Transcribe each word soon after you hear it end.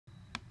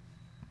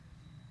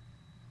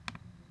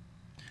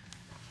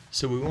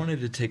So we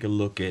wanted to take a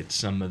look at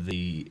some of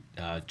the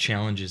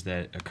challenges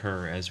that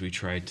occur as we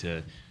try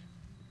to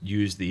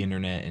use the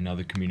internet and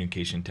other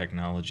communication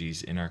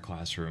technologies in our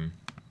classroom.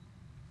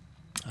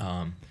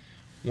 Um,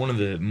 One of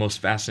the most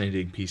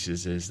fascinating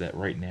pieces is that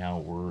right now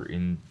we're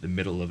in the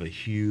middle of a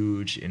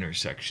huge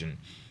intersection.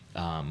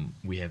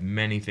 We have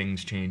many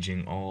things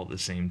changing all at the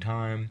same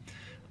time.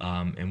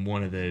 And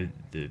one of the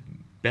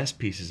best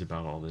pieces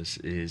about all this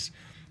is,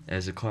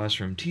 as a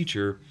classroom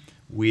teacher,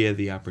 we have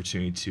the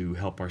opportunity to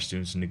help our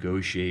students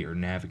negotiate or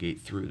navigate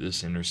through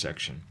this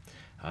intersection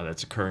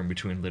that's occurring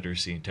between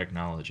literacy and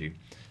technology.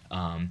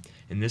 And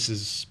this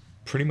is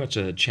pretty much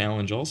a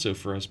challenge also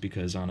for us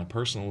because, on a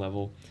personal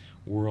level,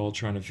 we're all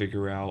trying to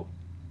figure out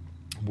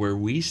where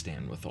we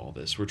stand with all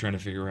this. We're trying to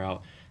figure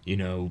out,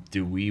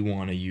 do we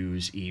want to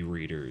use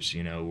e-readers?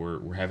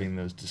 We're having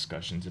those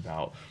discussions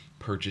about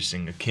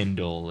purchasing a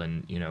Kindle,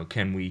 and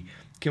can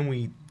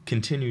we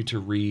continue to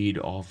read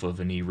off of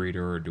an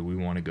e-reader, or do we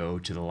want to go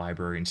to the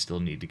library and still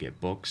need to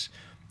get books?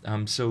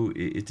 So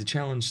it's a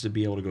challenge to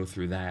be able to go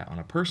through that on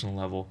a personal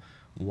level,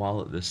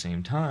 while at the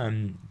same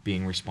time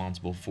being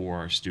responsible for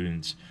our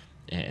students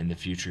and the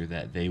future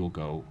that they will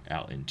go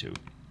out into.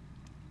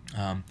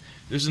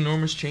 There's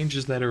enormous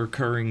changes that are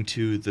occurring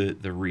to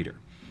the reader.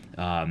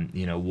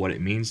 What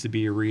it means to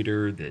be a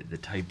reader, the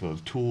type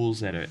of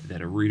tools that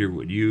a reader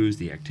would use,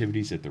 the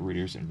activities that the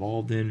reader's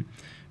involved in.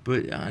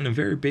 But on a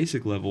very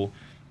basic level,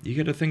 you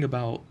got to think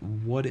about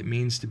what it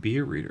means to be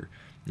a reader.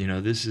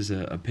 This is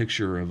a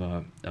picture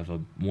of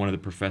one of the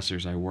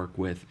professors I work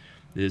with.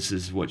 This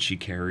is what she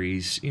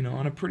carries,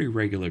 on a pretty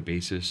regular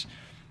basis.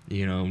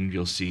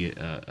 You'll see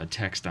a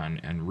text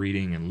on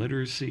reading and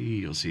literacy.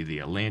 You'll see the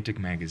Atlantic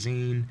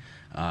magazine.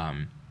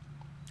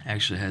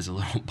 Actually has a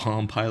little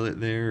Palm Pilot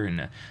there, and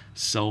a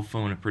cell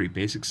phone, a pretty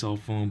basic cell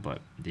phone,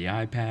 but the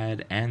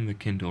iPad and the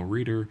Kindle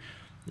reader.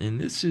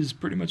 And this is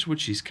pretty much what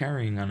she's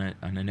carrying on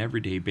an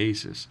everyday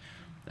basis.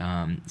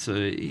 So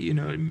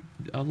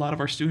a lot of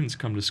our students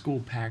come to school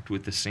packed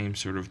with the same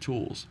sort of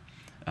tools.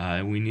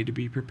 We need to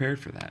be prepared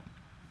for that.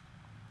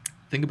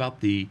 Think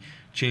about the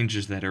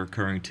changes that are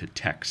occurring to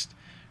text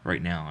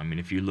right now. I mean,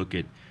 if you look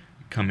at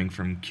coming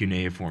from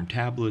cuneiform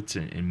tablets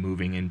and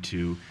moving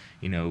into,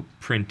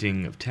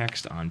 printing of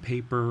text on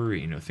paper,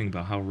 think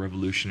about how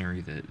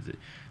revolutionary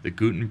the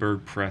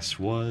Gutenberg press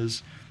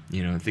was.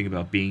 Think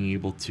about being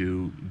able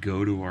to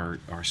go to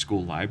our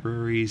school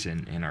libraries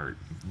and our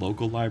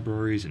local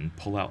libraries and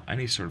pull out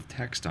any sort of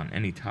text on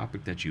any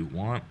topic that you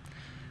want,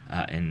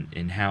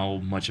 and how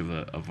much of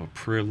a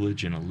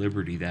privilege and a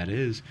liberty that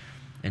is.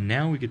 And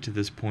now we get to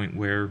this point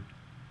where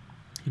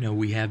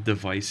we have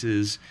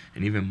devices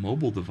and even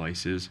mobile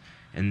devices,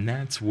 and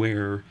that's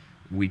where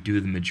we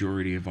do the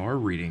majority of our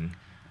reading.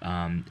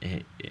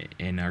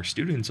 And our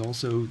students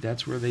also,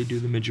 that's where they do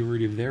the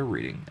majority of their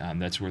reading.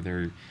 That's where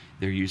they're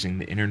using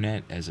the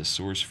internet as a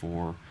source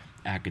for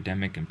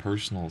academic and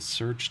personal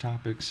search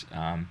topics.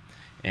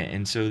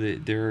 And so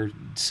there are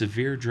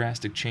severe,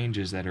 drastic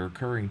changes that are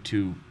occurring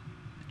to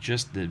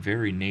just the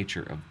very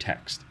nature of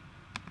text.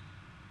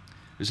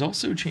 There's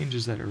also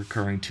changes that are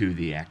occurring to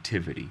the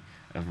activity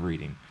of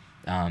reading.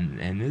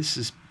 And this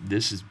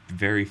is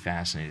very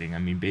fascinating. I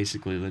mean,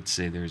 basically, let's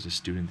say there's a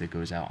student that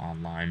goes out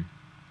online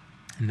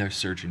and they're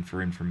searching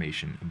for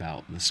information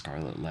about the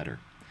Scarlet Letter.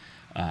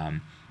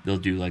 They'll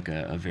do like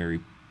a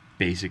very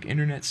basic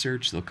internet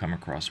search. They'll come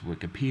across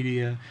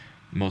Wikipedia.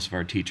 Most of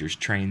our teachers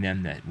train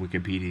them that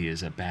Wikipedia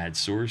is a bad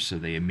source, so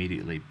they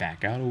immediately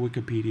back out of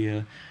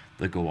Wikipedia.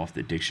 They'll go off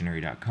the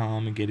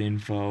dictionary.com and get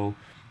info.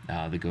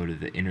 They go to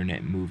the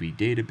Internet Movie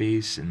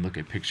Database and look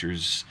at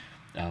pictures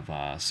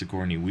of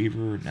Sigourney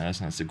Weaver. No,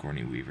 that's not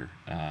Sigourney Weaver.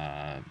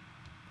 I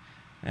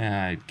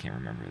can't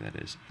remember who that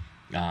is.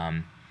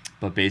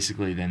 But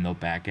basically, then they'll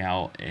back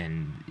out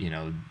and,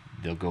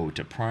 they'll go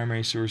to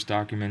primary source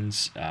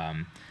documents.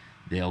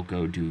 They'll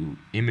go do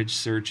image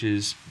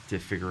searches to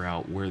figure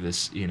out where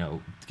this,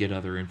 get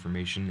other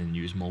information and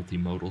use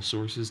multimodal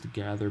sources to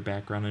gather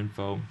background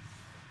info.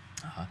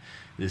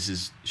 This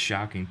is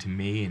shocking to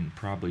me and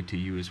probably to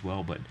you as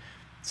well, but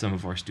some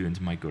of our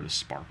students might go to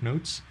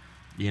SparkNotes,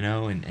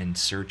 and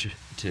search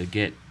to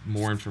get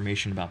more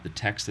information about the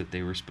text that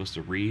they were supposed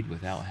to read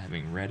without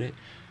having read it.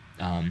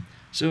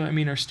 So,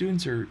 our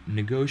students are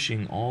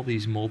negotiating all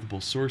these multiple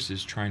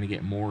sources, trying to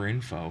get more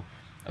info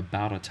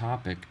about a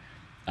topic,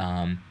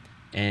 and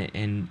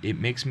it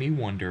makes me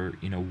wonder,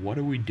 what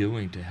are we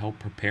doing to help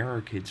prepare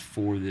our kids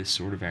for this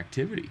sort of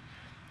activity?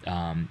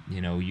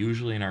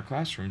 Usually in our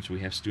classrooms, we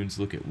have students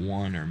look at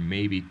one or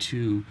maybe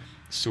two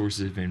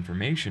sources of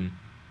information,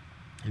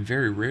 and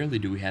very rarely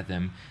do we have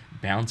them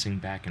bouncing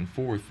back and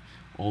forth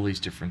all these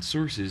different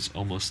sources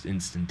almost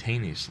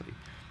instantaneously.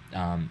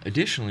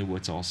 Additionally,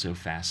 what's also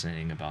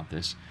fascinating about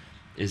this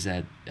is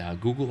that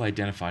Google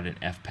identified an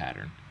F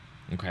pattern.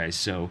 Okay,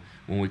 so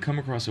when we come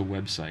across a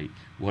website,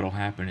 what will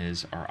happen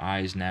is our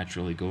eyes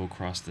naturally go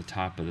across the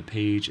top of the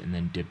page and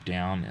then dip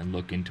down and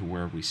look into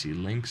where we see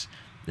links.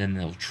 Then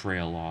they'll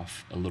trail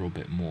off a little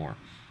bit more.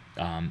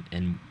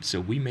 And so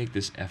we make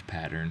this F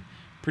pattern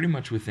pretty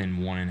much within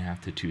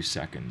 1.5 to 2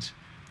 seconds.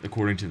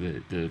 according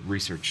to the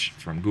research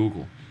from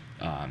Google.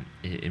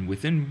 And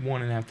within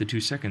 1.5 to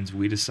 2 seconds,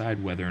 we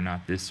decide whether or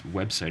not this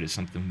website is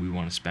something we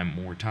want to spend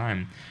more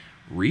time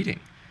reading.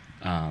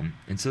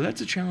 And so that's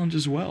a challenge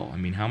as well. I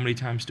mean, how many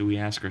times do we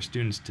ask our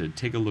students to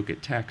take a look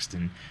at text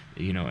and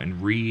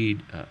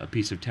read a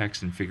piece of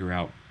text and figure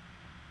out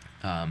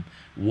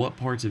what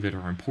parts of it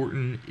are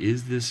important?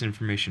 Is this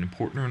information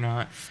important or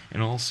not?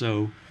 And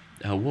also,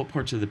 what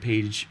parts of the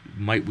page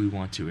might we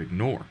want to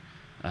ignore?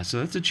 So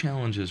that's a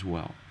challenge as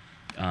well.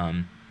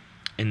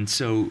 And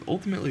so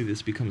ultimately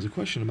this becomes a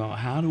question about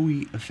how do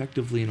we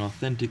effectively and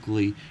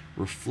authentically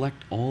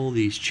reflect all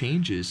these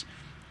changes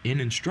in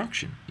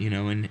instruction,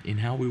 in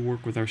how we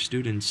work with our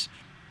students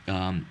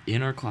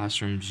in our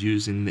classrooms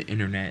using the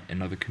internet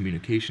and other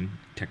communication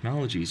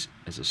technologies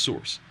as a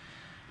source.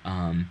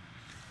 And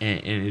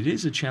it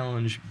is a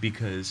challenge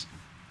because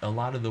a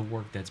lot of the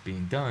work that's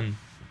being done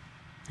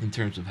in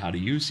terms of how to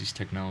use these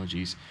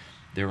technologies,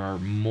 there are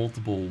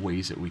multiple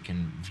ways that we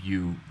can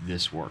view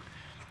this work.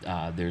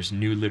 There's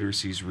new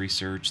literacies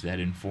research that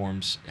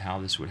informs how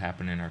this would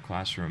happen in our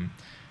classroom.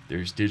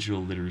 There's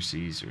digital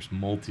literacies, there's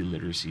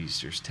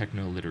multi-literacies, there's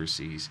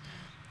techno-literacies.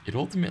 It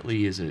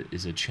ultimately is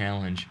a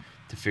challenge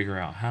to figure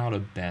out how to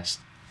best,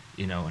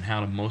 and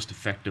how to most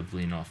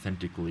effectively and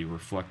authentically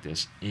reflect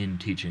this in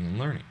teaching and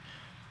learning.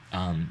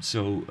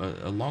 So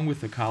along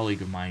with a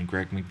colleague of mine,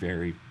 Greg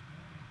McVeary,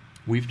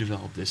 we've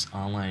developed this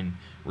online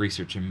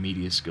research and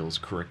media skills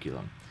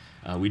curriculum.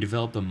 We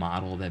developed a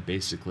model that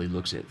basically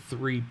looks at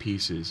 3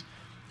 pieces,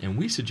 and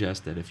we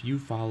suggest that if you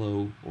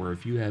follow or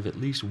if you have at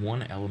least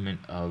one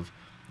element of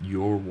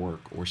your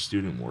work or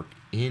student work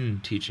in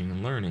teaching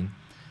and learning,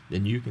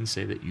 then you can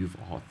say that you've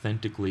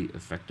authentically,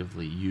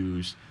 effectively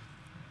used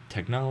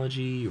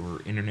technology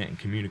or internet and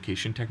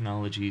communication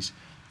technologies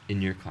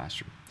in your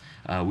classroom.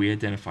 We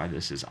identify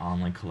this as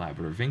online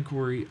collaborative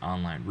inquiry,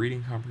 online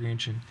reading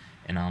comprehension,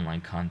 and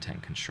online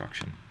content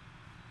construction.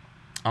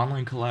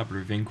 Online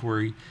collaborative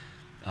inquiry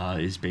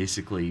is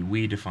basically,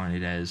 we define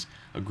it as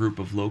a group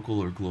of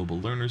local or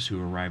global learners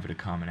who arrive at a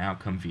common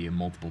outcome via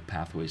multiple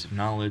pathways of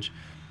knowledge.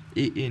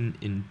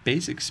 In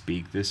basic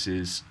speak, this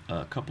is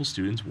a couple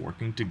students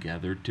working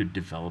together to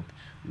develop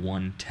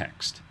one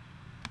text.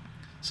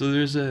 So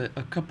there's a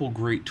couple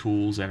great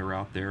tools that are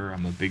out there.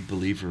 I'm a big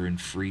believer in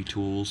free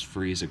tools.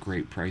 Free is a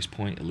great price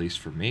point, at least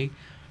for me.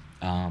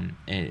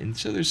 And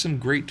so there's some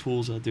great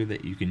tools out there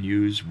that you can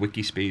use.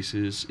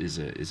 Wikispaces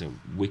is a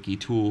wiki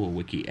tool, a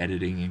wiki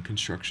editing and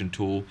construction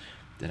tool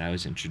that I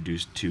was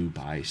introduced to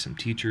by some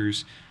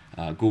teachers.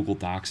 Google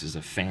Docs is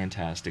a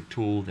fantastic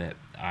tool that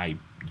I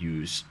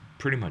use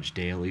pretty much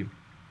daily.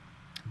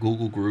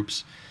 Google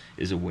Groups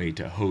is a way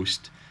to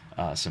host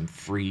some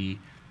free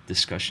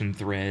discussion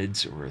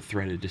threads or a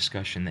threaded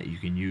discussion that you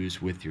can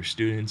use with your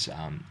students.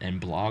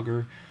 And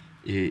Blogger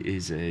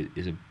is a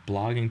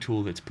blogging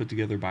tool that's put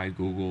together by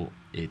Google.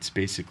 It's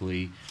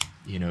basically,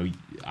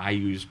 I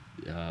use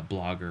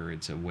Blogger.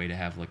 It's a way to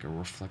have like a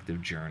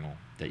reflective journal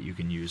that you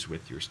can use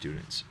with your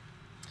students.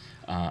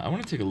 I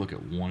want to take a look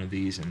at one of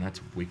these, and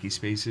that's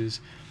Wikispaces.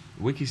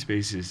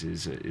 Wikispaces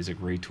is a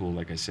great tool.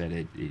 Like I said,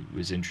 it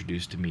was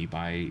introduced to me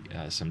by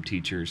some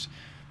teachers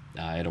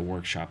at a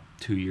workshop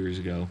 2 years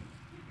ago.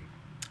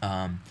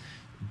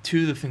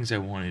 Two of the things I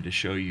wanted to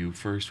show you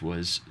first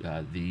was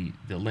the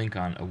link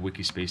on a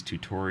Wikispace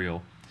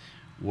tutorial.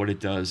 What it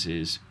does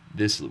is,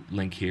 this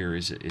link here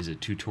is a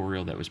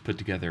tutorial that was put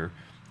together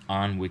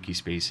on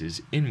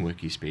Wikispaces, in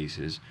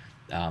Wikispaces,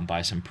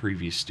 by some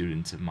previous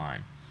students of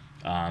mine.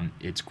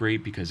 It's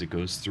great because it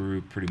goes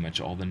through pretty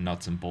much all the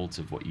nuts and bolts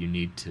of what you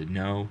need to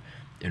know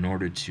in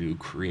order to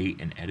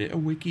create and edit a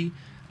wiki.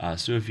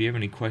 So if you have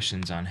any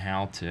questions on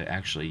how to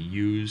actually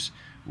use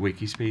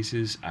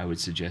Wikispaces, I would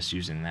suggest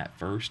using that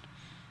first.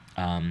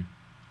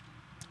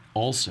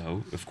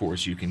 Also, of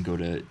course, you can go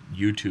to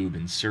YouTube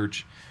and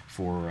search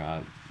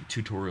for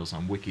tutorials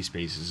on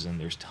Wikispaces, and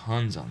there's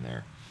tons on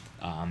there,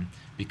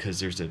 because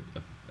there's a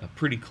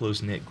pretty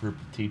close-knit group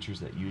of teachers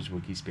that use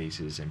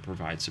Wikispaces and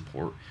provide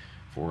support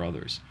for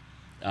others.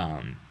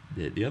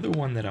 The other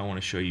one that I want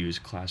to show you is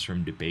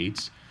Classroom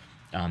Debates.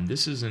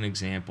 This is an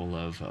example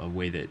of a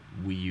way that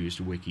we used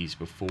wikis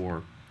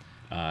before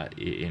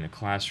in a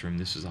classroom.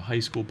 This is a high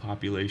school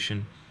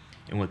population,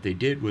 and what they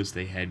did was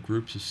they had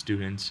groups of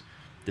students.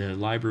 The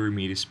library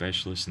media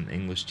specialists and the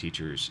English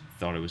teachers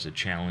thought it was a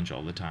challenge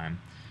all the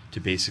time to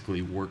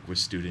basically work with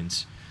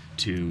students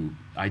to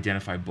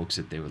identify books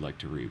that they would like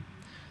to read.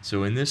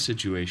 So in this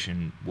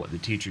situation, what the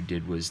teacher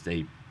did was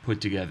they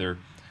put together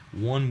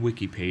one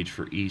wiki page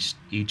for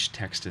each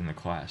text in the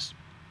class.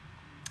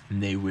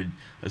 And they would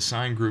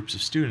assign groups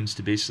of students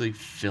to basically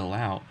fill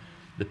out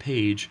the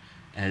page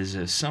as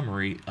a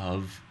summary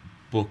of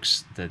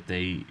books that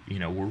they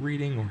were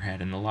reading or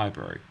had in the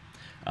library.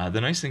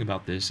 The nice thing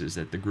about this is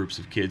that the groups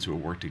of kids will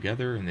work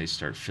together and they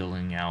start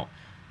filling out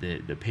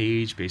the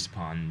page based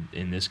upon,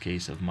 in this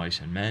case, of Mice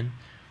and Men.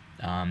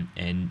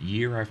 And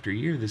year after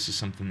year, this is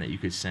something that you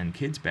could send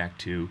kids back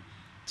to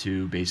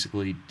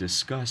basically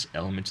discuss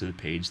elements of the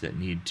page that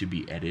need to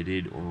be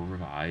edited or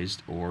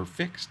revised or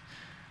fixed.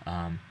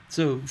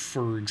 So,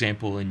 for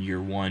example, in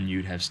year one,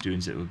 you'd have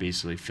students that would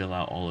basically fill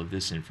out all of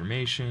this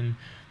information,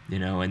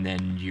 and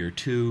then year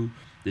two,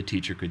 the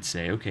teacher could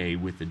say, okay,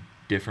 with a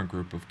different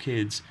group of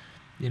kids,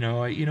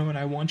 what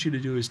I want you to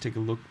do is take a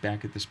look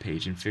back at this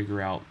page and figure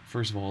out,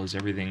 first of all, is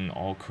everything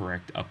all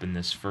correct up in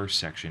this first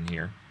section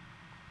here?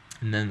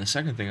 And then the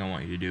second thing I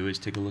want you to do is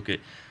take a look at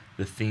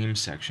the theme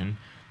section.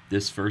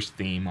 This first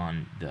theme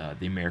on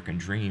the American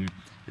Dream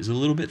is a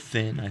little bit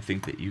thin. I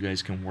think that you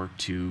guys can work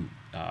to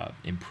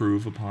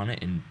improve upon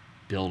it and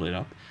build it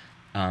up.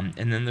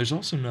 And then there's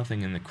also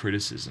nothing in the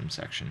criticism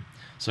section.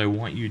 So I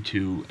want you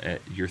to,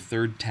 your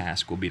third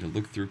task will be to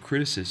look through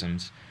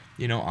criticisms,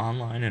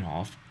 online and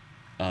off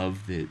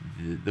of the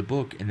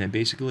book, and then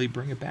basically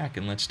bring it back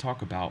and let's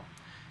talk about,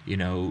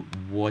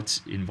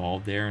 what's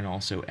involved there, and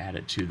also add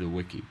it to the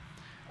wiki.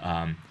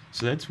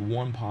 So that's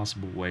one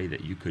possible way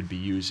that you could be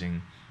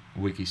using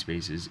wiki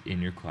spaces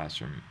in your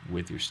classroom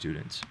with your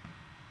students.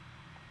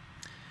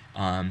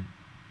 I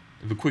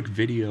have a quick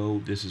video.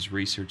 This is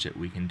research that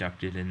we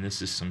conducted, and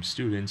this is some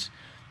students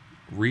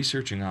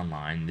researching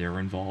online. They're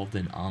involved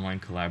in online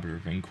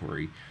collaborative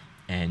inquiry,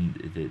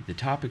 and the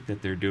topic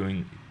that they're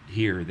doing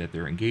here, that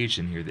they're engaged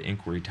in here, the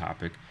inquiry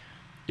topic,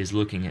 is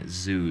looking at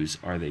zoos.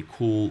 Are they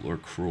cool or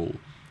cruel?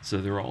 So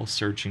they're all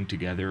searching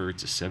together.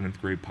 It's a 7th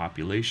grade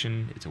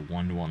population. It's a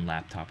 1-to-1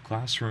 laptop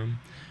classroom.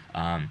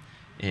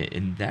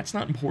 And that's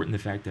not important,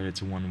 the fact that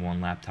it's a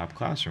 1-to-1 laptop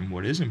classroom.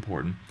 What is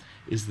important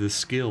is the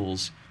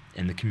skills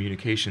and the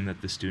communication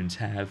that the students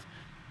have,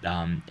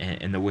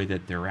 and the way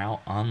that they're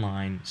out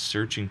online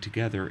searching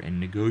together and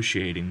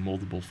negotiating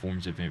multiple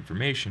forms of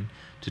information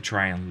to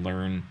try and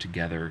learn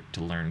together,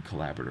 to learn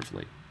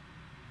collaboratively.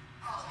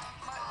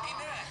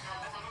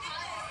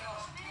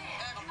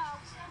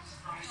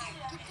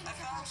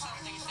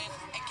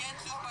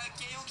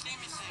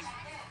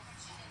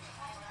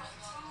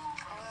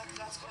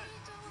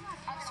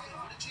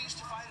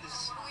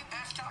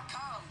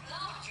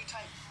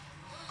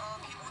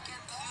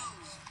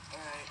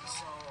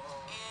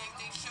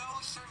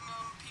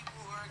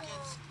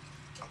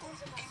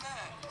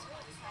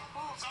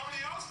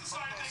 Somebody else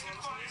decided they could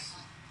find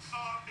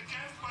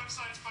against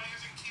websites by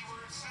using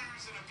keywords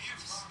zoos and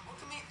abuse. Well,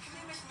 come here,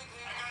 Mr.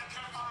 McNair. I got it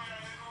covered for you.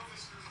 I didn't know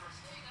this was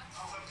first.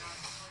 How's that going?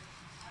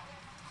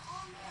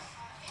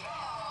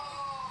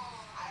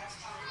 I have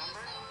to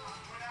remember.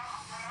 Went out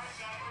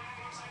exactly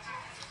what websites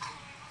are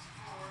using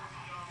for the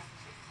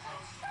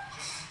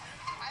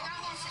I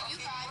got one for you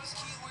guys.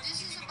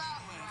 This is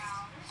about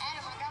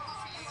Adam. I got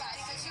one for you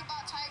guys. This is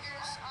about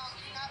tigers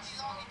not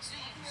belonging to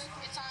zoos.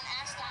 It's on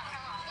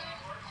ask.com.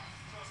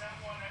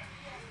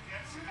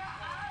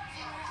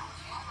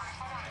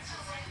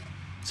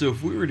 So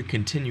if we were to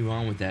continue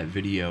on with that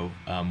video,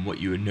 what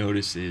you would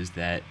notice is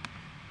that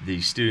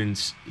the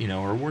students,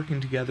 are working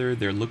together.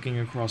 They're looking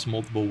across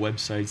multiple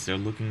websites. They're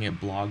looking at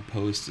blog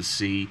posts to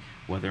see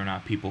whether or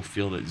not people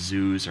feel that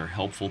zoos are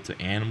helpful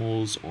to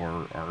animals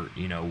or are,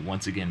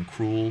 once again,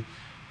 cruel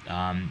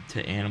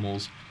to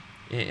animals.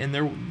 And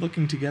they're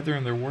looking together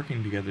and they're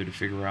working together to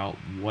figure out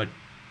what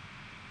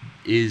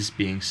is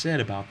being said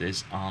about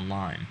this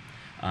online.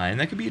 And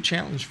that could be a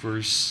challenge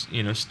for,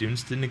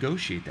 students to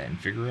negotiate that and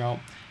figure out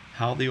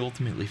how they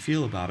ultimately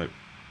feel about it.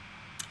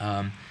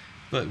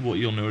 But what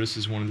you'll notice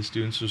is one of the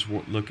students was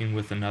looking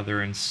with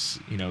another and,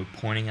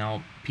 pointing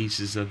out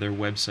pieces of their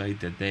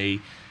website that they,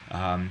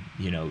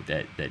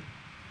 that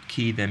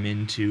key them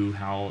into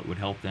how it would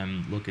help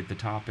them look at the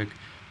topic.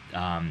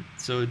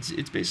 So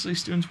it's basically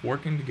students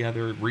working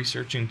together,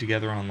 researching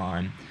together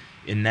online.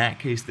 In that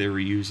case, they were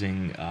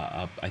using,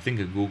 I think,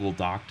 a Google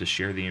Doc to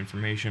share the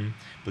information,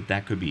 but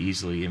that could be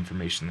easily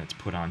information that's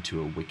put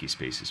onto a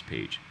Wikispaces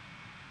page.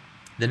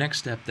 The next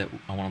step that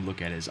I want to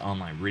look at is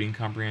online reading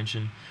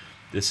comprehension.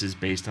 This is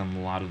based on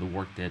a lot of the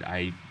work that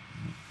I,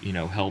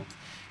 helped.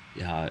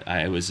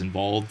 I was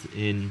involved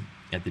in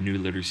at the New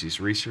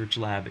Literacies Research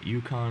Lab at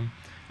UConn.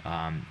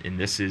 And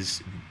this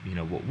is,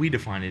 what we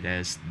define it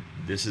as,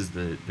 this is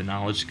the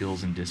knowledge,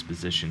 skills, and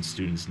disposition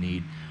students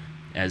need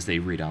as they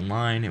read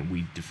online, and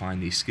we define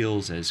these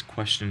skills as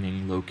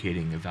questioning,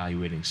 locating,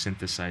 evaluating,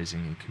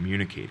 synthesizing, and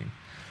communicating.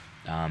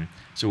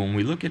 So when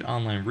we look at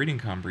online reading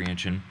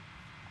comprehension,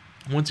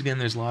 once again,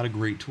 there's a lot of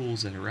great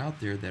tools that are out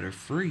there that are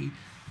free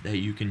that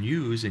you can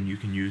use and you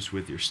can use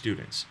with your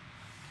students.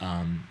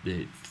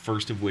 The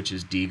first of which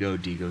is Diigo.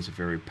 Diigo is a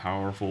very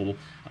powerful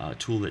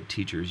tool that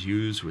teachers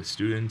use with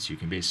students. You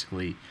can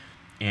basically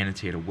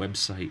annotate a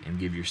website and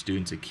give your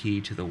students a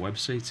key to the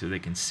website so they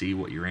can see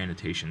what your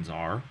annotations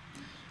are.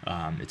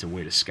 It's a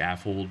way to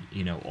scaffold,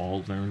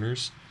 all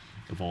learners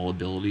of all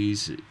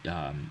abilities,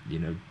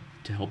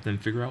 to help them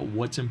figure out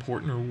what's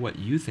important or what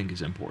you think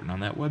is important on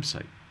that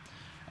website.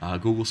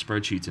 Google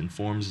Spreadsheets and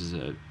Forms is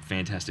a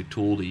fantastic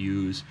tool to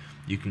use.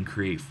 You can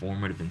create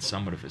formative and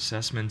summative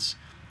assessments,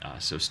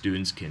 so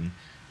students can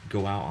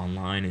go out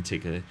online and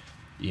take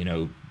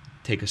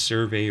a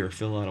survey or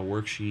fill out a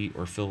worksheet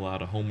or fill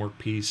out a homework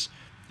piece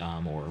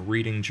or a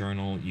reading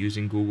journal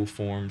using Google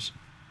Forms.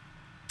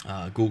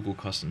 Google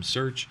Custom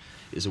Search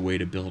is a way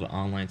to build an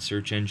online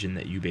search engine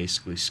that you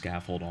basically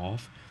scaffold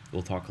off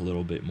We'll talk a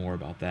little bit more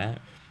about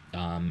that.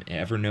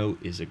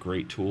 Evernote is a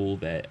great tool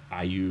that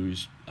I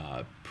use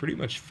pretty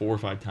much 4 or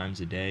 5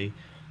 times a day.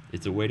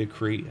 It's a way to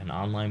create an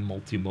online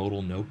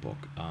multimodal notebook.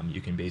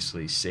 You can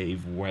basically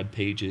save web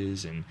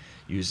pages and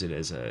use it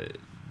as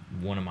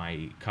one of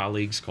my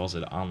colleagues calls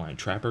it an online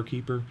trapper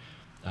keeper.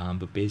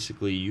 But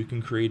basically, you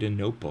can create a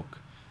notebook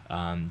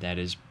that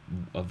is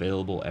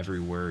available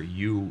everywhere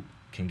you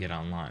can get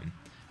online.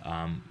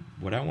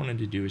 What I wanted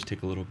to do is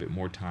take a little bit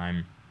more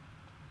time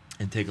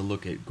and take a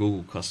look at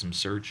Google custom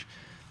search.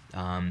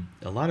 A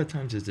lot of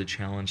times it's a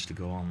challenge to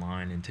go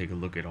online and take a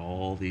look at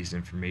all these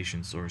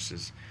information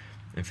sources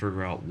and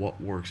figure out what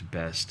works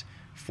best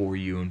for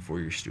you and for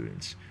your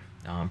students.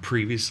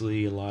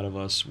 Previously, a lot of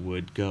us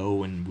would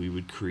go and we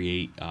would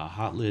create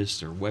hot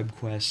lists or web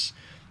quests,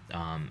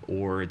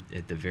 or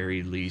at the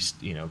very least,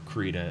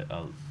 create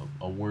a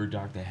Word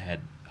doc that had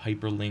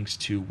hyperlinks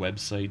to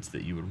websites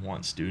that you would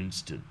want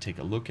students to take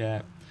a look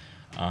at.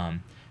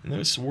 And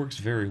this works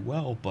very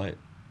well, but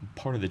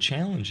part of the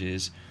challenge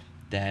is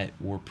that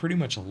we're pretty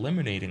much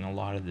eliminating a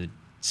lot of the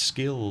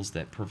skills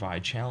that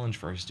provide challenge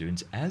for our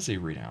students as they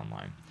read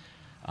online.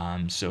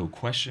 So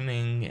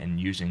questioning and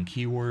using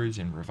keywords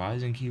and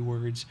revising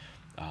keywords,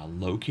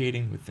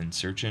 locating within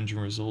search engine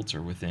results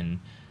or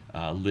within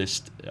a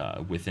list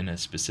within a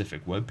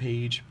specific web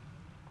page,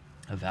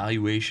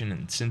 evaluation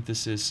and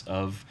synthesis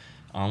of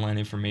online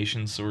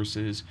information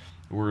sources.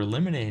 We're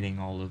eliminating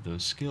all of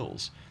those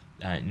skills.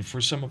 And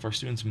for some of our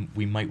students,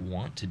 we might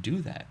want to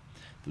do that.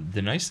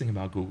 The nice thing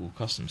about Google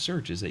Custom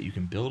Search is that you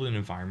can build an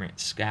environment,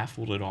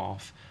 scaffold it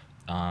off,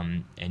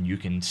 and you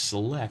can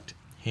select,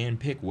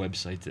 handpick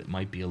websites that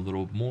might be a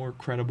little more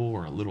credible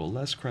or a little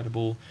less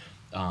credible,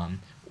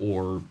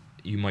 or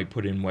you might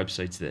put in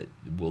websites that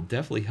will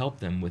definitely help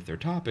them with their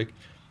topic,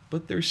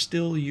 but they're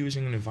still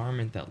using an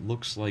environment that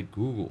looks like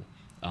Google.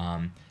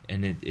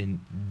 And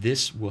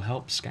this will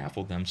help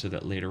scaffold them so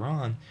that later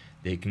on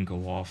they can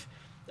go off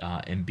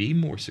and be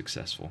more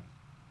successful.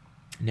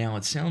 Now,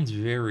 it sounds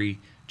very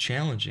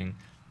challenging,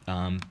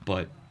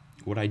 but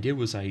what I did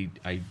was I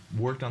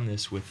worked on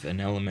this with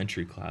an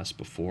elementary class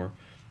before,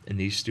 and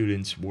these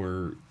students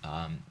were,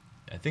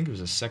 I think it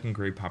was a second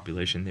grade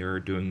population. They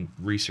were doing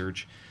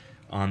research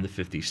on the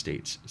 50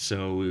 states.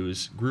 So it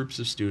was groups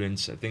of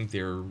students. I think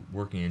they were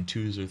working in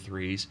 2s or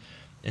 3s,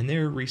 and they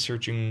were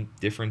researching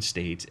different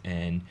states,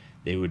 and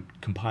they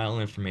would compile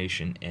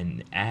information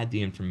and add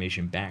the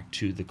information back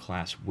to the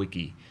class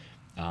wiki.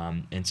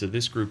 And so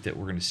this group that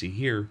we're going to see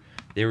here,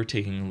 they were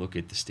taking a look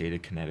at the state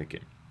of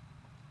Connecticut.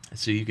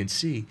 So you can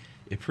see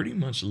it pretty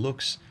much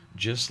looks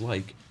just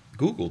like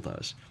Google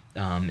does.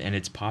 And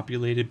it's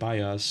populated by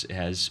us. It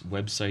has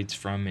websites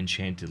from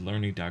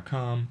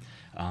enchantedlearning.com.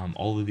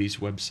 All of these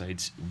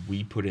websites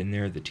we put in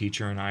there, the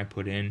teacher and I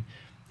put in.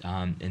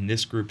 And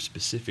this group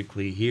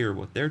specifically here,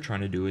 what they're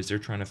trying to do is they're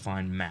trying to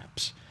find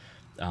maps.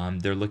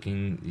 They're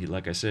looking,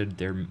 like I said,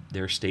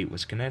 their state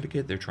was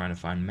Connecticut. They're trying to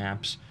find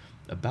maps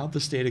about the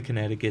state of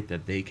Connecticut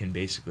that they can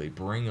basically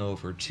bring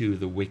over to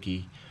the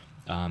wiki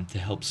to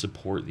help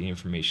support the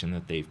information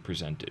that they've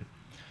presented.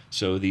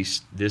 So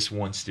this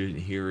one student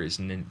here is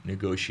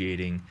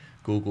negotiating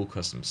Google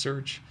Custom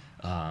Search.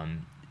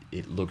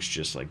 It looks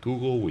just like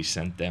Google. We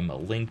sent them a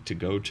link to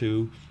go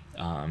to,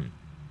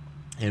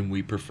 and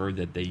we prefer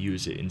that they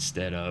use it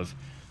instead of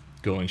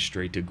going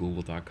straight to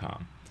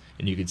google.com.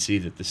 And you can see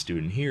that the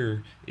student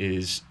here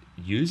is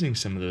using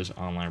some of those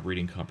online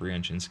reading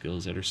comprehension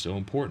skills that are so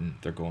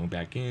important. They're going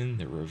back in,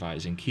 they're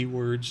revising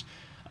keywords,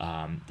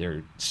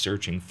 they're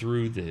searching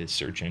through the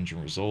search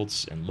engine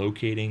results and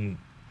locating.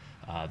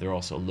 They're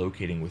also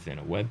locating within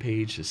a web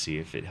page to see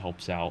if it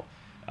helps out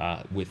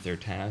with their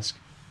task.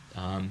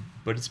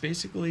 But it's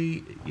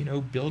basically,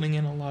 building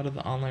in a lot of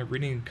the online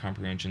reading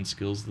comprehension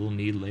skills they'll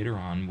need later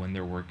on when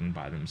they're working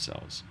by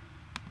themselves.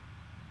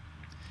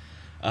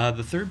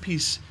 The third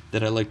piece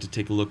that I like to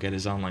take a look at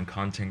is online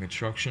content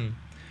construction.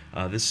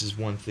 This is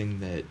one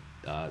thing that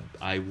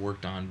I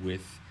worked on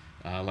with,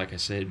 like I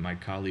said, my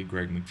colleague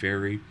Greg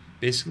McVeary.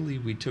 Basically,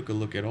 we took a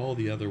look at all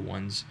the other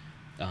ones,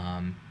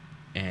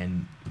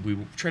 and we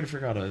tried to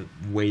figure out a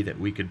way that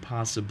we could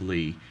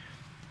possibly,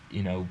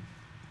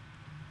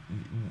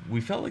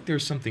 we felt like there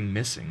was something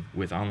missing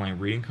with online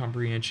reading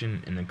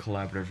comprehension and then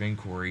collaborative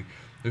inquiry.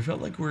 We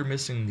felt like we were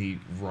missing the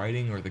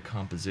writing or the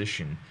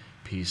composition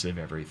piece of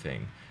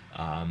everything.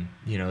 And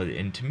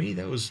to me,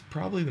 that was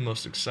probably the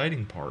most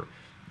exciting part,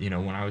 when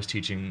I was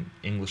teaching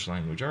English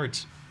language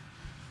arts,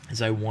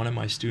 is I wanted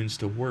my students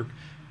to work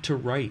to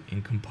write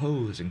and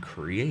compose and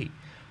create.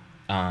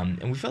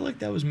 And we felt like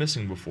that was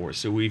missing before.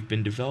 So we've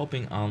been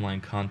developing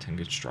online content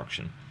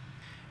construction.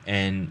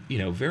 And,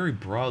 very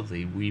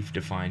broadly, we've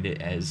defined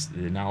it as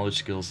the knowledge,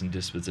 skills, and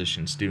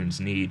disposition students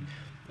need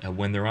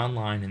when they're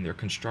online and they're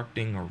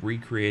constructing or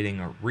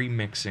recreating or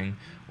remixing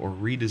or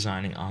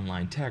redesigning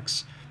online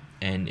texts.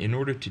 And in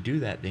order to do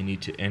that, they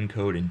need to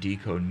encode and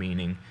decode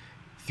meaning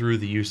through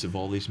the use of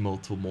all these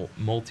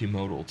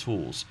multimodal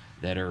tools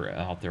that are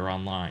out there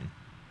online.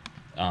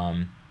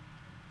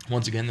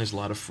 Once again, there's a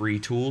lot of free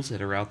tools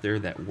that are out there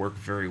that work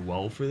very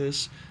well for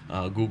this.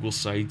 Google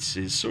Sites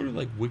is sort of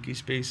like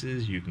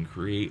Wikispaces. You can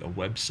create a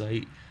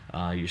website.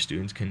 Your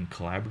students can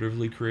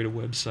collaboratively create a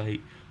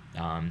website.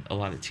 A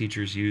lot of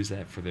teachers use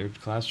that for their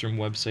classroom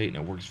website, and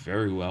it works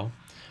very well.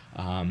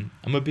 I'm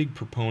a big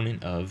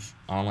proponent of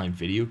online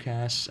video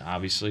casts.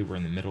 Obviously, we're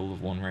in the middle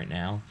of one right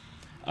now.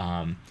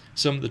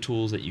 Some of the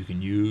tools that you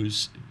can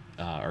use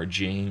are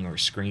Jing or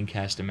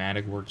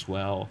Screencast-O-Matic works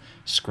well.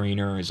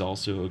 Screener is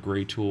also a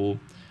great tool.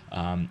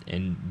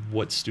 And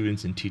what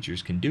students and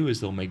teachers can do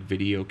is they'll make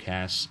video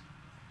casts,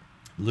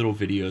 little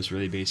videos where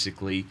they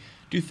basically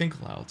do think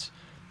alouds,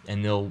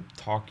 and they'll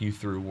talk you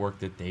through work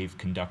that they've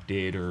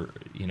conducted or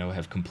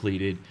have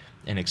completed,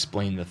 and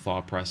explain the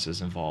thought process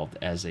involved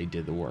as they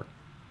did the work.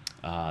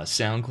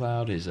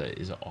 SoundCloud is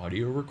an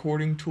audio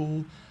recording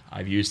tool.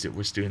 I've used it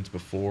with students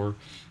before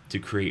to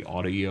create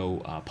audio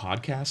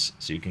podcasts.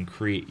 So you can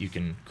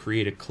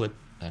create a clip,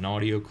 an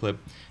audio clip,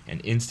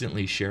 and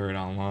instantly share it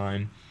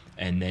online,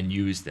 and then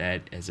use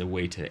that as a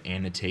way to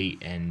annotate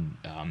and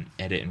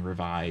edit and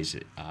revise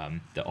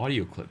the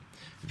audio clip.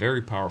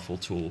 Very powerful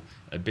tool.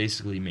 It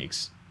basically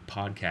makes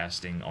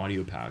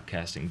audio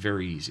podcasting,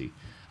 very easy.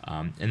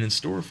 And then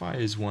Storify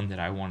is one that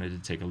I wanted to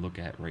take a look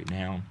at right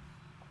now.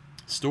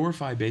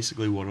 Storify,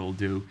 basically what it'll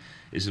do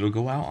is it'll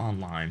go out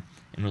online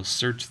and it'll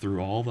search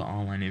through all the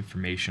online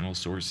informational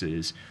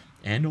sources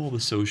and all the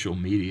social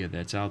media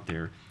that's out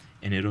there,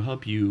 and it'll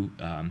help you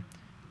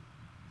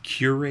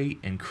curate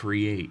and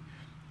create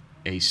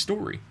a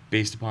story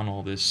based upon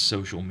all this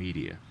social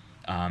media.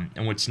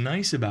 And what's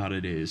nice about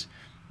it is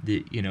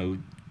that,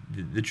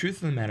 the truth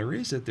of the matter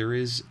is that there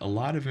is a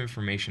lot of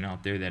information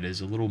out there that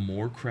is a little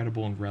more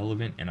credible and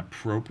relevant and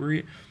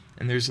appropriate,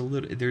 and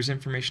there's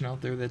information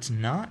out there that's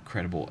not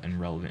credible and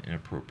relevant and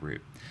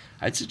appropriate.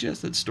 I'd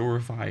suggest that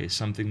Storify is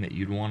something that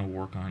you'd want to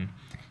work on,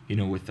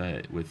 with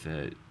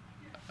an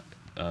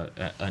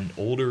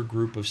older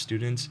group of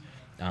students.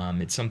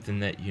 It's something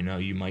that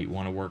you might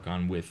want to work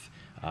on with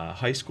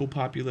high school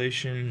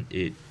population.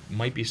 It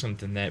might be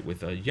something that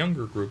with a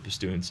younger group of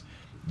students,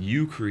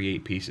 you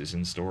create pieces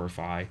in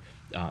Storify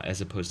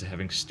as opposed to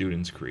having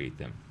students create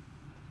them.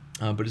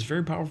 But it's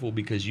very powerful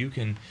because you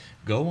can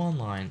go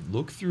online,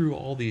 look through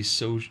all these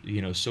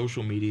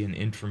social media and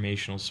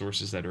informational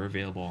sources that are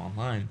available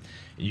online,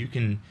 and you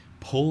can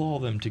pull all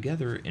them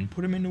together and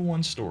put them into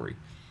one story.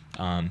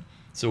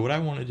 So what I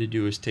wanted to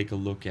do is take a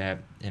look at,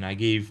 and I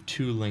gave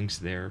 2 links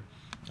there.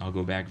 I'll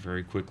go back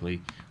very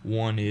quickly.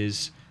 One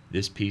is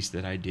this piece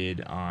that I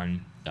did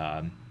on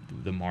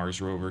the Mars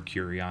rover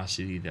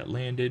Curiosity that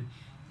landed,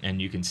 and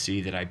you can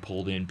see that I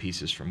pulled in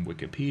pieces from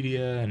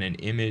Wikipedia and an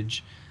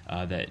image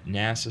that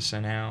NASA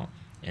sent out,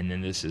 and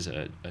then this is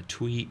a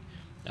tweet,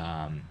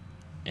 and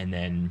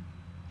then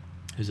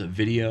there's a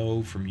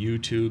video from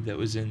YouTube that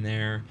was in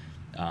there.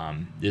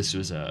 This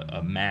was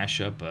a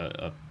mashup,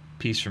 a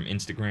piece from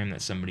Instagram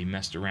that somebody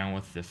messed around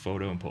with the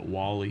photo and put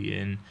Wall-E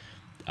in,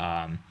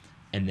 and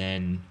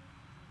then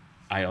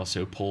I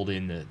also pulled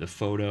in the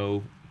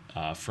photo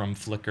from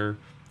Flickr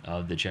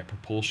of the Jet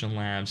Propulsion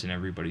Labs and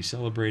everybody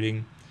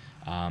celebrating.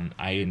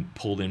 I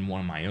pulled in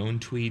one of my own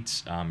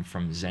tweets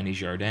from Zenny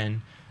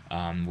Jardin,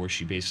 where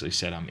she basically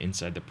said, "I'm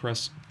inside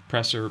the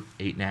presser,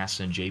 8 NASA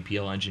and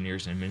JPL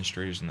engineers and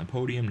administrators on the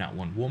podium, not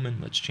one woman.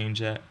 Let's change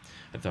that."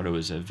 I thought it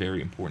was a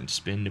very important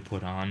spin to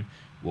put on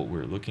what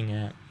we're looking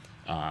at.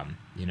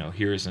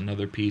 Here's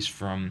another piece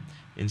from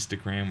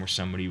Instagram where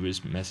somebody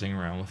was messing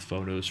around with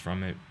photos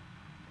from it.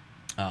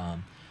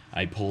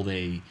 I pulled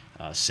a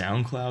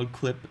SoundCloud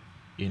clip,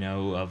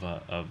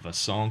 of a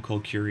song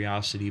called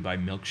Curiosity by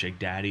Milkshake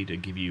Daddy to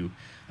give you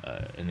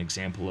an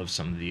example of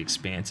some of the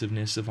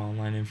expansiveness of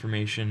online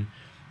information.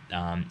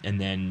 And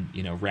then,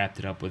 wrapped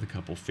it up with a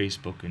couple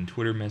Facebook and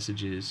Twitter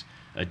messages.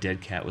 A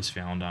dead cat was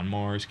found on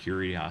Mars.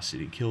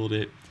 Curiosity killed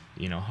it.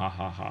 Ha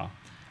ha ha.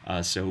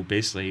 So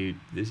basically,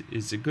 this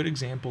is a good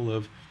example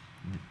of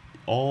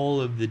all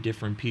of the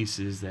different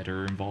pieces that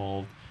are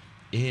involved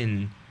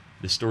in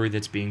the story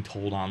that's being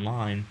told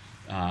online.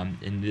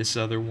 And this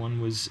other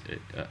one was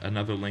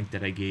another link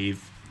that I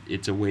gave.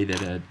 It's a way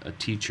that a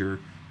teacher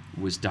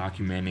was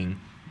documenting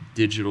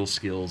digital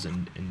skills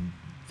and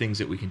things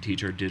that we can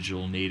teach our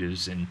digital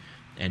natives and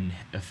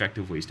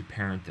effective ways to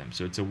parent them.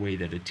 So it's a way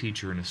that a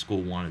teacher in a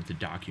school wanted to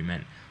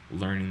document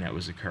learning that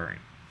was occurring.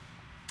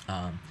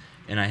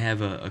 And I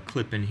have a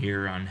clip in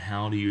here on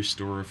how to use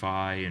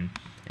Storify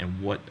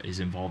and what is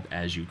involved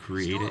as you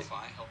create it.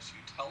 Storify helps you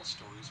tell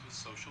stories with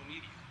social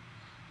media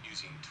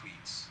using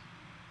tweets,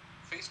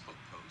 Facebook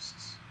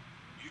posts,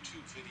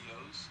 YouTube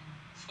videos,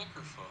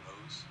 Flickr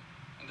photos,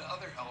 and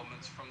other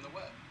elements from the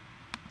web.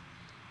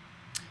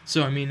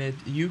 So,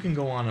 you can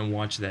go on and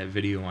watch that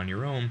video on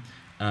your own.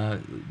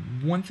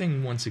 One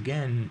thing, once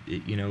again,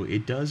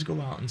 it does go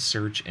out and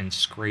search and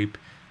scrape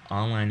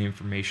online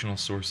informational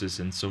sources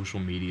and social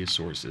media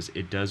sources.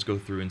 It does go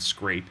through and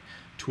scrape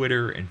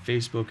Twitter and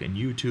Facebook and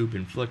YouTube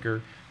and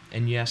Flickr.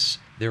 And yes,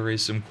 there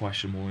is some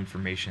questionable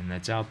information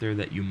that's out there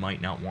that you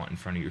might not want in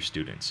front of your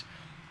students.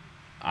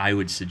 I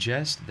would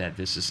suggest that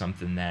this is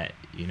something that,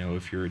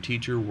 if you're a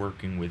teacher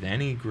working with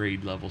any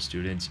grade level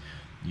students,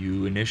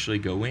 you initially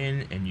go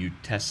in and you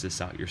test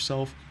this out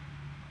yourself.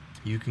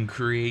 You can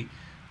create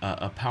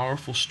a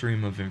powerful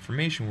stream of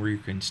information where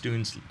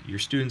your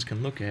students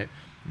can look at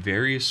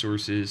various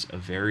sources of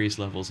various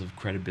levels of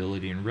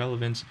credibility and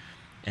relevance,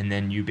 and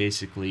then you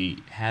basically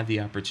have the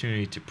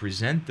opportunity to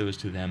present those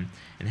to them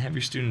and have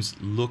your students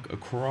look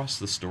across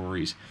the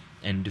stories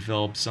and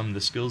develop some of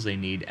the skills they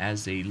need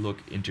as they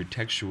look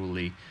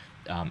intertextually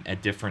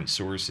at different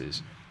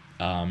sources.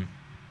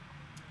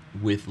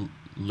 With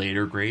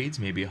later grades,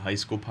 maybe a high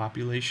school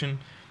population,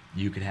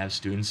 you could have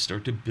students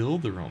start to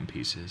build their own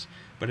pieces.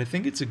 But I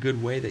think it's a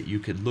good way that you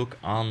could look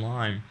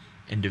online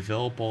and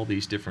develop all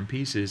these different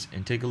pieces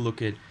and take a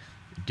look at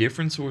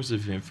different sources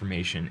of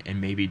information and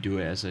maybe do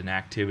it as an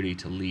activity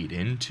to lead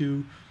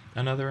into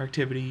another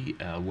activity,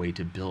 a way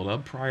to build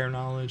up prior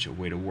knowledge, a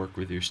way to work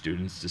with your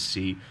students to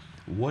see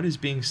what is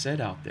being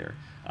said out there.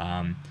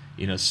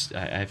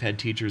 I've had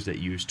teachers that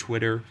use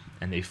Twitter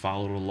and they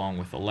followed along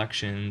with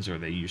elections, or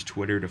they use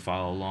Twitter to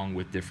follow along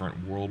with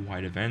different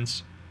worldwide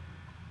events.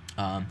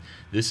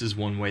 This is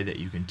one way that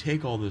you can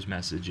take all those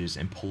messages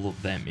and pull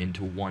them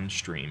into one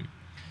stream.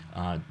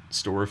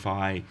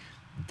 Storify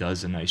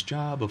does a nice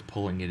job of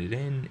pulling it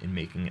in and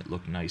making it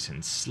look nice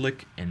and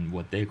slick and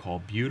what they call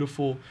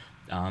beautiful.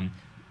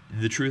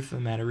 The truth of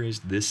the matter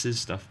is, this is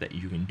stuff that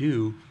you can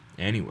do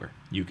anywhere.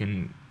 You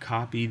can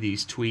copy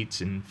these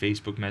tweets and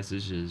Facebook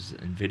messages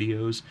and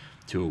videos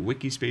to a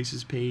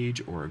Wikispaces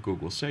page or a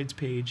Google Sites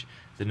page.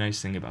 The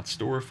nice thing about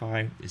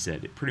Storify is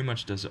that it pretty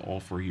much does it all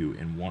for you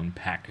in one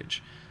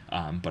package.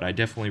 But I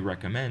definitely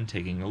recommend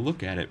taking a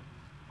look at it,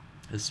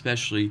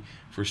 especially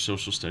for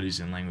social studies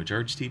and language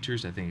arts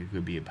teachers. I think it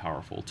could be a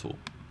powerful tool.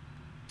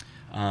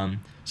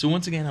 So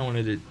once again, I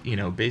wanted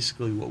to,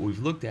 basically what we've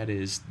looked at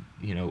is,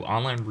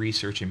 online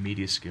research and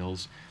media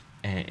skills,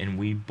 and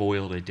we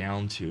boiled it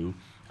down to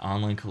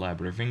online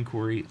collaborative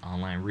inquiry,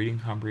 online reading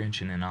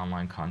comprehension, and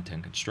online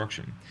content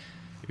construction.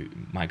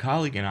 My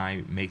colleague and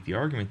I make the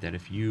argument that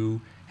if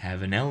you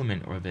have an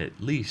element of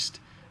at least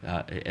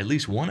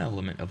one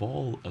element of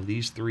all of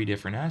these three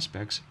different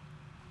aspects,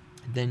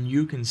 then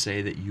you can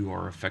say that you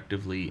are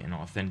effectively and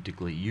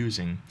authentically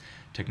using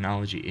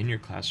technology in your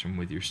classroom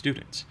with your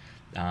students.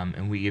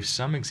 And we give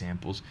some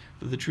examples,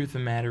 but the truth of the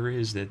matter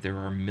is that there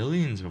are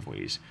millions of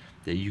ways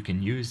that you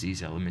can use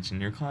these elements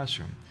in your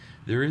classroom.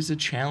 There is a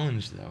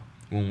challenge, though,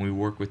 when we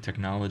work with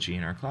technology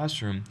in our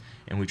classroom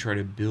and we try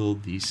to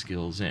build these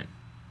skills in.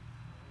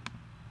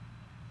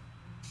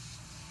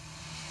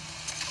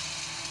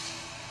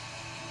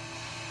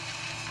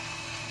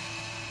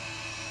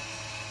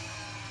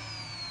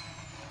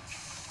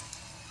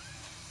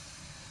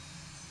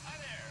 Hi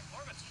there,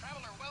 Orbit's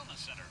Traveler Wellness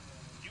Center.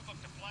 You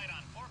booked a flight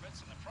on Orbit's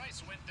and the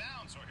price went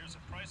down, so here's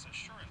a price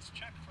assurance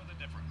check for the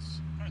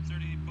difference.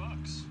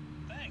 $138.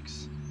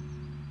 Thanks.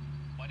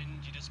 Why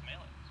didn't you just mail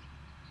it?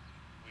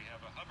 We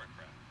have a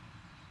hovercraft.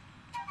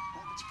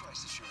 Orbit's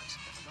price assurance.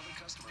 If another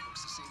customer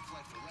books the same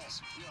flight for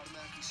less, we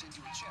automatically send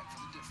you a check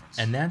for the difference.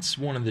 And that's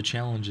one of the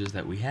challenges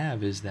that we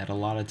have, is that a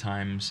lot of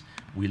times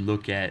we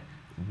look at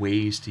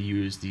ways to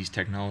use these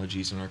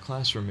technologies in our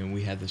classroom and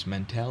we have this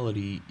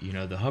mentality,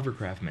 the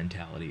hovercraft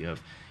mentality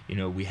of,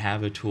 we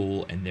have a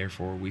tool and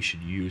therefore we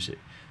should use it.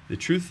 The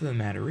truth of the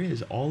matter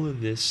is, all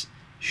of this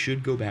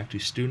should go back to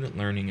student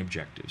learning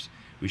objectives.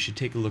 We should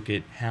take a look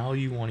at how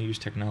you want to use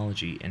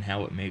technology and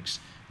how it makes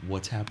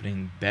what's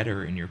happening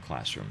better in your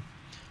classroom.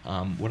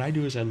 What I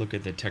do is I look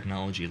at the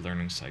technology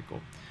learning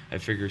cycle. I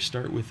figure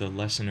start with a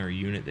lesson or a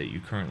unit that you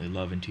currently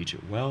love and teach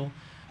it well.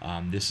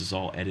 This is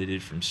all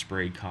edited from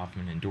Sprague,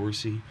 Kaufman, and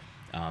Dorsey.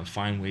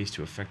 Find ways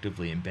to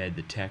effectively embed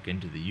the tech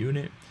into the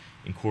unit.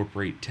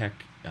 Incorporate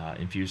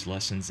tech-infused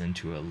lessons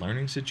into a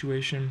learning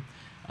situation.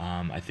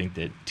 I think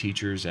that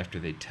teachers, after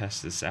they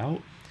test this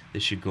out, they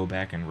should go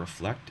back and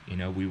reflect.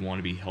 We want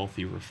to be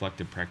healthy,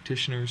 reflective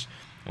practitioners.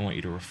 I want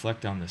you to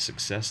reflect on the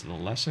success of the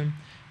lesson,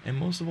 and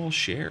most of all,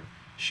 share.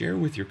 Share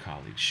with your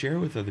colleagues. Share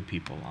with other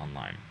people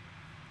online.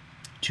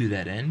 To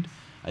that end,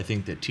 I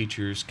think that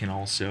teachers can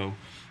also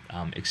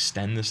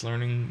extend this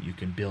learning. You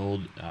can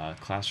build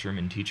classroom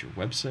and teacher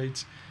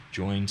websites,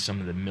 join some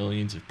of the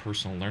millions of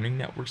personal learning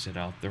networks that are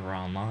out there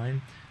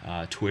online.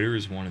 Twitter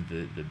is one of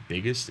the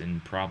biggest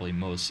and probably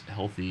most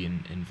healthy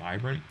and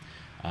vibrant.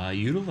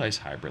 Utilize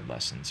hybrid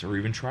lessons, or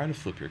even try to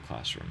flip your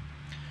classroom.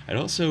 I'd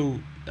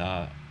also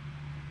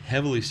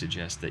heavily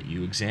suggest that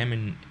you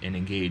examine and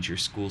engage your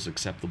school's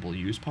acceptable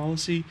use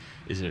policy.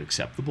 Is it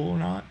acceptable or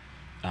not?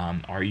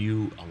 Are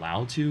you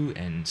allowed to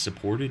and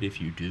supported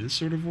if you do this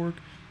sort of work?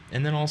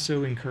 And then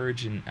also I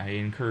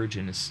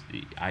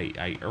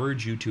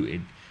urge you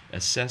to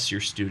assess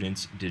your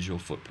students' digital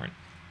footprint.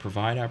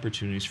 Provide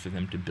opportunities for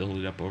them to build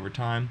it up over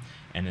time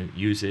and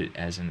use it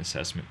as an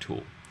assessment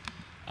tool.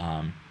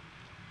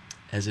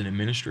 As an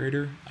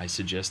administrator, I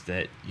suggest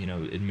that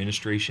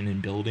administration in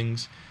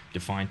buildings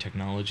define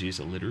technology as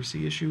a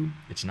literacy issue.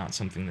 It's not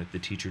something that the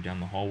teacher down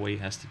the hallway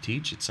has to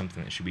teach. It's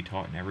something that should be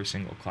taught in every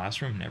single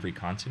classroom, in every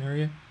content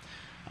area.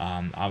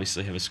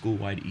 Obviously have a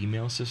school-wide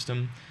email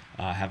system,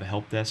 have a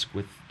help desk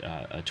with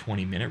a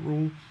 20-minute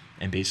rule.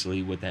 And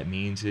basically what that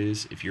means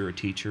is if you're a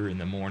teacher in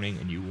the morning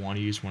and you want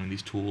to use one of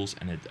these tools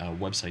and a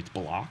website's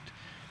blocked,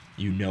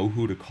 you know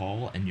who to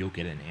call and you'll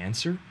get an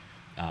answer.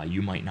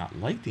 You might not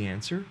like the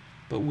answer,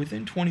 but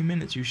within 20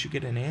 minutes you should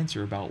get an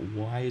answer about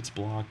why it's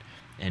blocked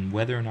and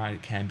whether or not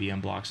it can be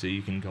unblocked so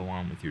you can go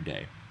on with your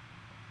day.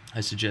 I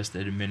suggest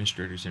that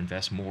administrators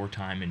invest more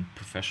time in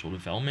professional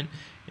development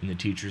in the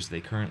teachers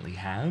they currently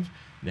have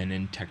than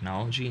in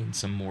technology and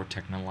some more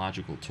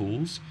technological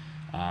tools.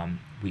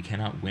 We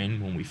cannot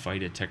win when we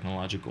fight a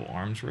technological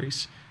arms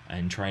race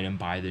and try to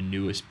buy the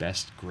newest,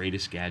 best,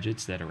 greatest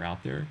gadgets that are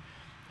out there.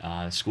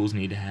 Schools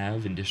need to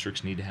have and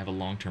districts need to have a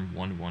long-term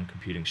one-to-one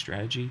computing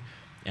strategy.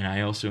 And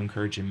I also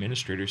encourage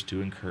administrators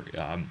to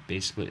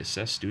basically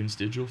assess students'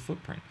 digital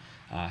footprint.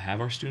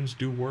 Have our students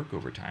do work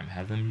over time.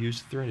 Have them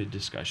use threaded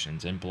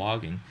discussions and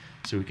blogging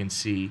so we can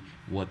see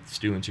what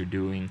students are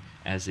doing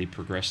as they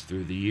progress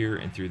through the year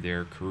and through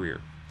their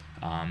career.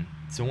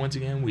 So once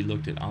again, we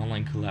looked at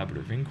online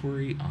collaborative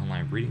inquiry,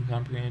 online reading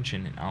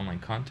comprehension, and online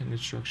content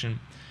instruction.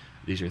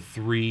 These are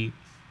 3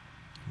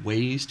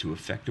 ways to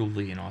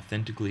effectively and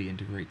authentically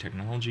integrate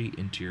technology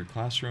into your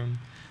classroom.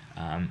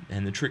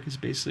 And the trick is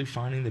basically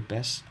finding the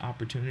best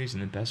opportunities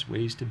and the best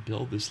ways to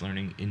build this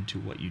learning into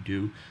what you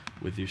do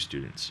with your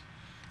students.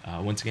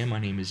 Once again, my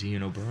name is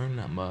Ian O'Byrne.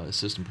 I'm an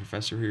assistant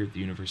professor here at the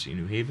University of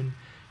New Haven.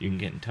 You can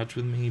get in touch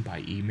with me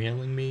by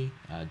emailing me,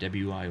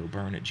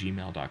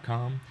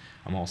 wioburn@gmail.com.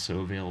 I'm also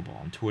available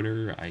on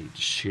Twitter. I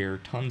share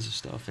tons of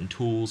stuff and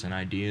tools and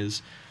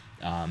ideas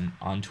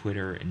on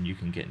Twitter, and you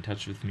can get in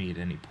touch with me at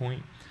any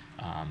point.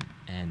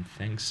 And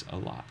thanks a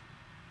lot.